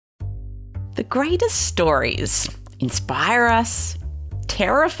The greatest stories inspire us,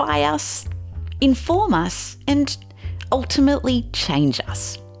 terrify us, inform us, and ultimately change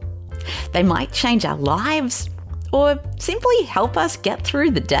us. They might change our lives or simply help us get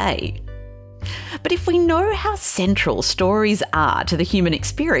through the day. But if we know how central stories are to the human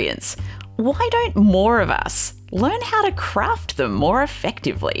experience, why don't more of us learn how to craft them more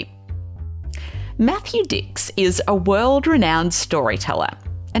effectively? Matthew Dicks is a world-renowned storyteller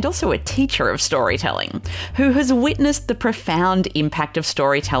and also a teacher of storytelling who has witnessed the profound impact of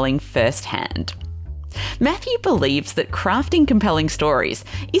storytelling firsthand. Matthew believes that crafting compelling stories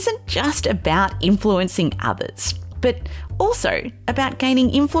isn't just about influencing others, but also about gaining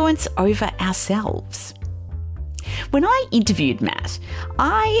influence over ourselves. When I interviewed Matt,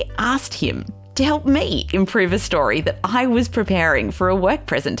 I asked him to help me improve a story that I was preparing for a work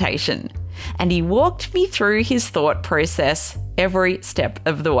presentation, and he walked me through his thought process every step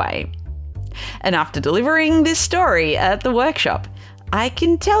of the way. And after delivering this story at the workshop, I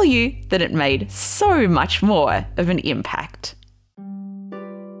can tell you that it made so much more of an impact.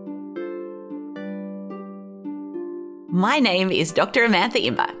 My name is Dr. Amantha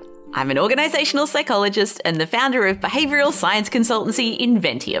Imber. I'm an organisational psychologist and the founder of behavioural science consultancy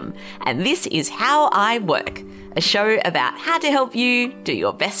Inventium, and this is How I Work, a show about how to help you do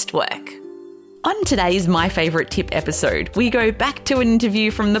your best work. On today's My Favourite Tip episode, we go back to an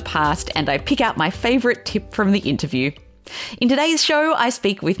interview from the past and I pick out my favourite tip from the interview. In today's show, I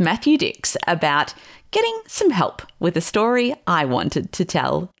speak with Matthew Dicks about getting some help with a story I wanted to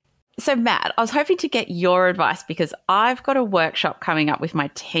tell. So Matt, I was hoping to get your advice because I've got a workshop coming up with my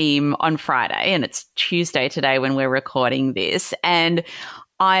team on Friday, and it's Tuesday today when we're recording this, and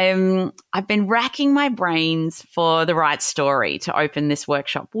I've been racking my brains for the right story to open this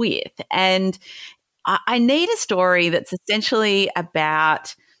workshop with. And I need a story that's essentially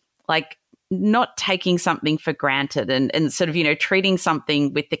about like not taking something for granted and sort of, you know, treating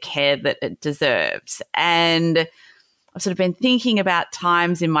something with the care that it deserves. And I've sort of been thinking about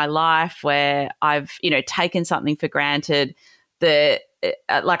times in my life where I've, you know, taken something for granted that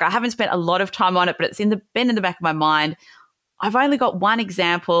like I haven't spent a lot of time on it, but it's been in the back of my mind. I've only got one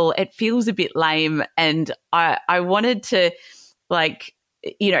example. It feels a bit lame, and I wanted to, like,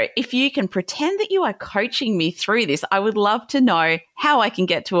 you know, if you can pretend that you are coaching me through this, I would love to know how I can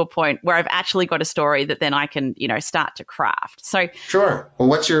get to a point where I've actually got a story that then I can, you know, start to craft. So sure. Well,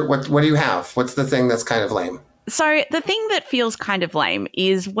 what do you have? What's the thing that's kind of lame? So the thing that feels kind of lame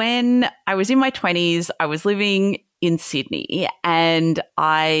is when I was in my 20s, I was living in Sydney, and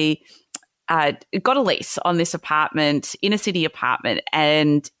I got a lease on this apartment, inner city apartment,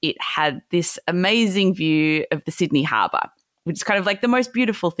 and it had this amazing view of the Sydney Harbour, which is kind of like the most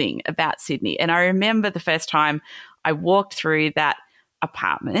beautiful thing about Sydney. And I remember the first time I walked through that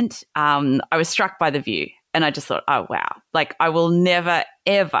apartment, I was struck by the view, and I just thought, oh, wow, like I will never,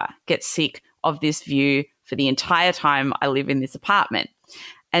 ever get sick of this view for the entire time I live in this apartment.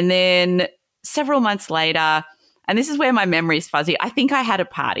 And then several months later, and this is where my memory is fuzzy, I think I had a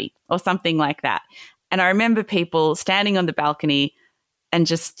party or something like that. And I remember people standing on the balcony and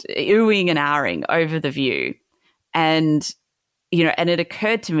just oohing and ahhing over the view. And, you know, and it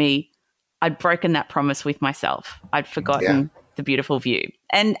occurred to me, I'd broken that promise with myself. I'd forgotten the beautiful view.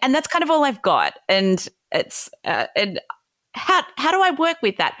 And that's kind of all I've got. And it's, and how do I work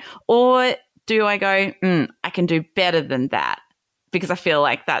with that? Or do I go, I can do better than that? Because I feel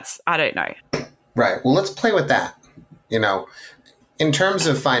like that's, I don't know. Right. Well, let's play with that. You know, in terms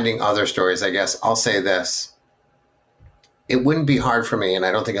of finding other stories, I guess I'll say this. It wouldn't be hard for me, and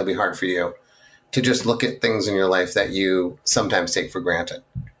I don't think it'll be hard for you, to just look at things in your life that you sometimes take for granted.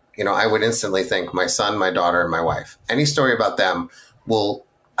 You know, I would instantly think my son, my daughter, and my wife. Any story about them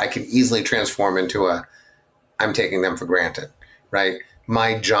I can easily transform into I'm taking them for granted, right?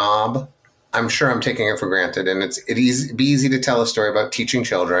 My job, I'm sure I'm taking it for granted. And it'd be easy to tell a story about teaching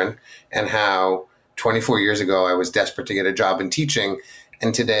children and how 24 years ago I was desperate to get a job in teaching.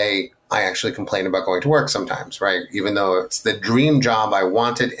 And today I actually complain about going to work sometimes, right? Even though it's the dream job I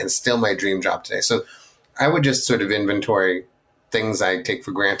wanted and still my dream job today. So I would just sort of inventory things I take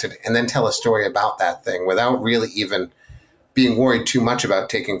for granted and then tell a story about that thing without really even being worried too much about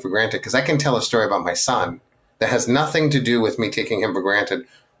taking for granted. Because I can tell a story about my son that has nothing to do with me taking him for granted.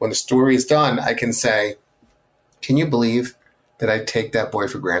 When the story is done, I can say, can you believe that I take that boy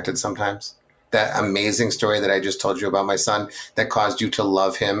for granted sometimes? That amazing story that I just told you about my son that caused you to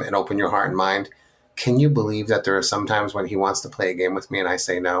love him and open your heart and mind. Can you believe that there are some times when he wants to play a game with me and I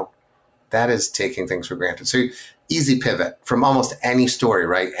say no? That is taking things for granted. So easy pivot from almost any story,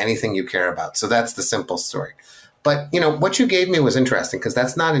 right? Anything you care about. So that's the simple story. But, you know, what you gave me was interesting because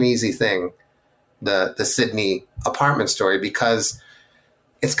that's not an easy thing the Sydney apartment story because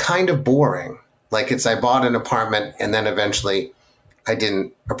it's kind of boring. Like I bought an apartment and then eventually I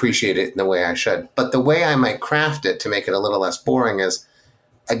didn't appreciate it in the way I should. But the way I might craft it to make it a little less boring is,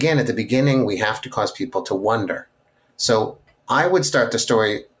 again, at the beginning, we have to cause people to wonder. So I would start the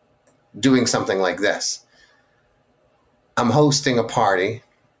story doing something like this. I'm hosting a party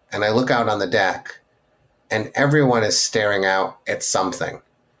and I look out on the deck and everyone is staring out at something.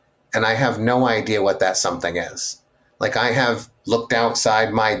 And I have no idea what that something is. Like I have looked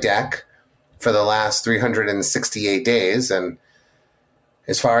outside my deck for the last 368 days. And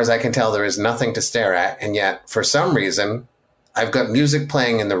as far as I can tell, there is nothing to stare at. And yet for some reason, I've got music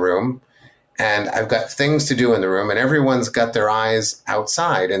playing in the room and I've got things to do in the room and everyone's got their eyes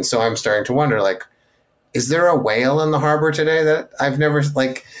outside. And so I'm starting to wonder, like, is there a whale in the harbor today that I've never,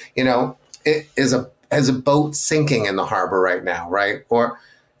 like, you know, it is has a boat sinking in the harbor right now, right? Or,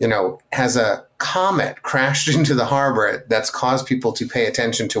 you know, has a comet crashed into the harbor that's caused people to pay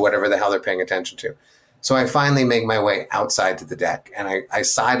attention to whatever the hell they're paying attention to. So I finally make my way outside to the deck and I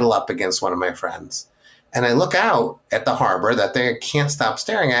sidle up against one of my friends and I look out at the harbor that they can't stop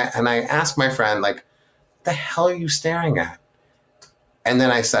staring at. And I ask my friend, like, what the hell are you staring at? And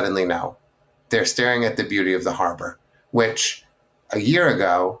then I suddenly know they're staring at the beauty of the harbor, which a year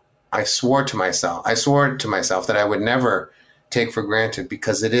ago, I swore to myself that I would never take for granted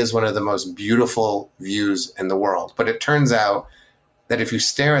because it is one of the most beautiful views in the world. But it turns out that if you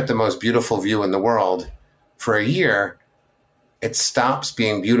stare at the most beautiful view in the world for a year, it stops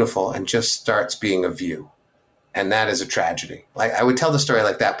being beautiful and just starts being a view. And that is a tragedy. Like I would tell the story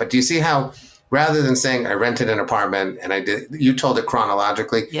like that. But do you see how rather than saying I rented an apartment and you told it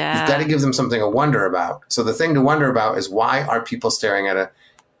chronologically, yeah. You've got to give them something to wonder about. So the thing to wonder about is why are people staring at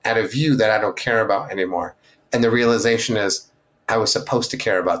a view that I don't care about anymore? And the realization is I was supposed to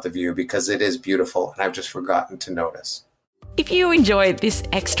care about the view because it is beautiful and I've just forgotten to notice. If you enjoyed this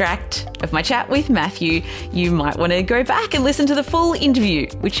extract of my chat with Matthew, you might want to go back and listen to the full interview,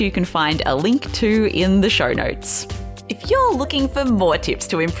 which you can find a link to in the show notes. If you're looking for more tips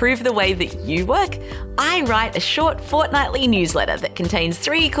to improve the way that you work, I write a short fortnightly newsletter that contains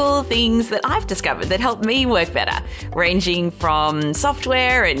 3 cool things that I've discovered that help me work better, ranging from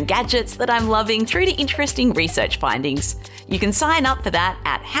software and gadgets that I'm loving through to interesting research findings. You can sign up for that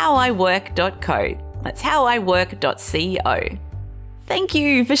at howiwork.co. That's howiwork.co. Thank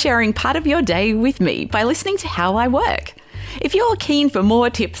you for sharing part of your day with me by listening to How I Work. If you're keen for more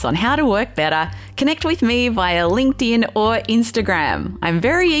tips on how to work better, connect with me via LinkedIn or Instagram. I'm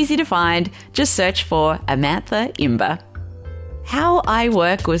very easy to find. Just search for Amantha Imber. How I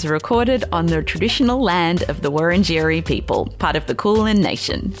Work was recorded on the traditional land of the Wurundjeri people, part of the Kulin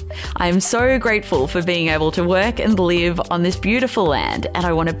Nation. I'm so grateful for being able to work and live on this beautiful land, and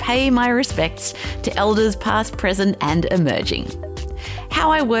I want to pay my respects to elders past, present, and emerging.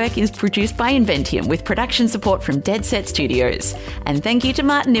 How I Work is produced by Inventium with production support from Dead Set Studios. And thank you to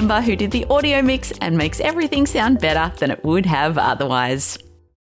Martin Imber who did the audio mix and makes everything sound better than it would have otherwise.